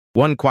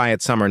One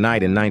quiet summer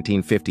night in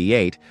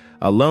 1958,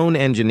 a lone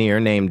engineer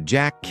named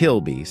Jack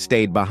Kilby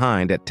stayed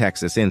behind at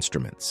Texas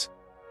Instruments.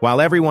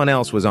 While everyone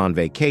else was on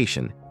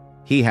vacation,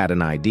 he had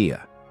an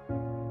idea.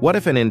 What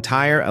if an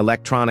entire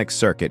electronic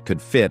circuit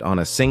could fit on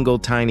a single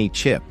tiny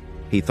chip,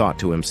 he thought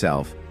to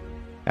himself.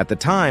 At the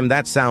time,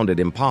 that sounded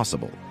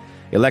impossible.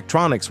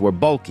 Electronics were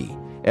bulky.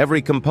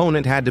 Every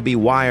component had to be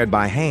wired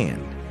by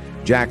hand.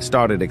 Jack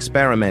started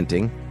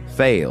experimenting,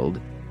 failed,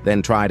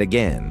 then tried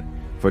again.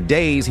 For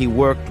days, he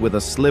worked with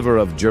a sliver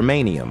of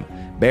germanium,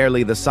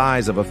 barely the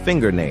size of a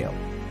fingernail.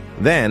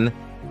 Then,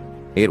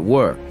 it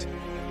worked.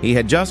 He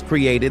had just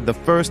created the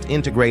first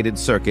integrated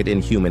circuit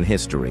in human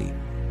history.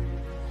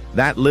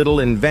 That little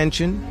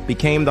invention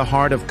became the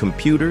heart of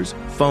computers,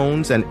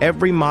 phones, and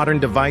every modern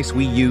device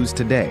we use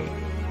today.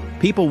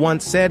 People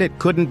once said it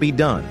couldn't be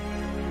done,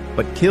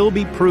 but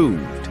Kilby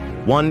proved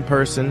one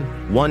person,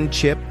 one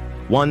chip,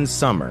 one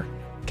summer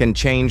can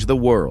change the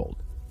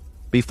world.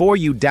 Before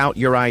you doubt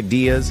your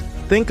ideas,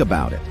 think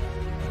about it.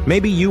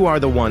 Maybe you are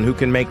the one who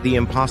can make the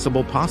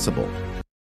impossible possible.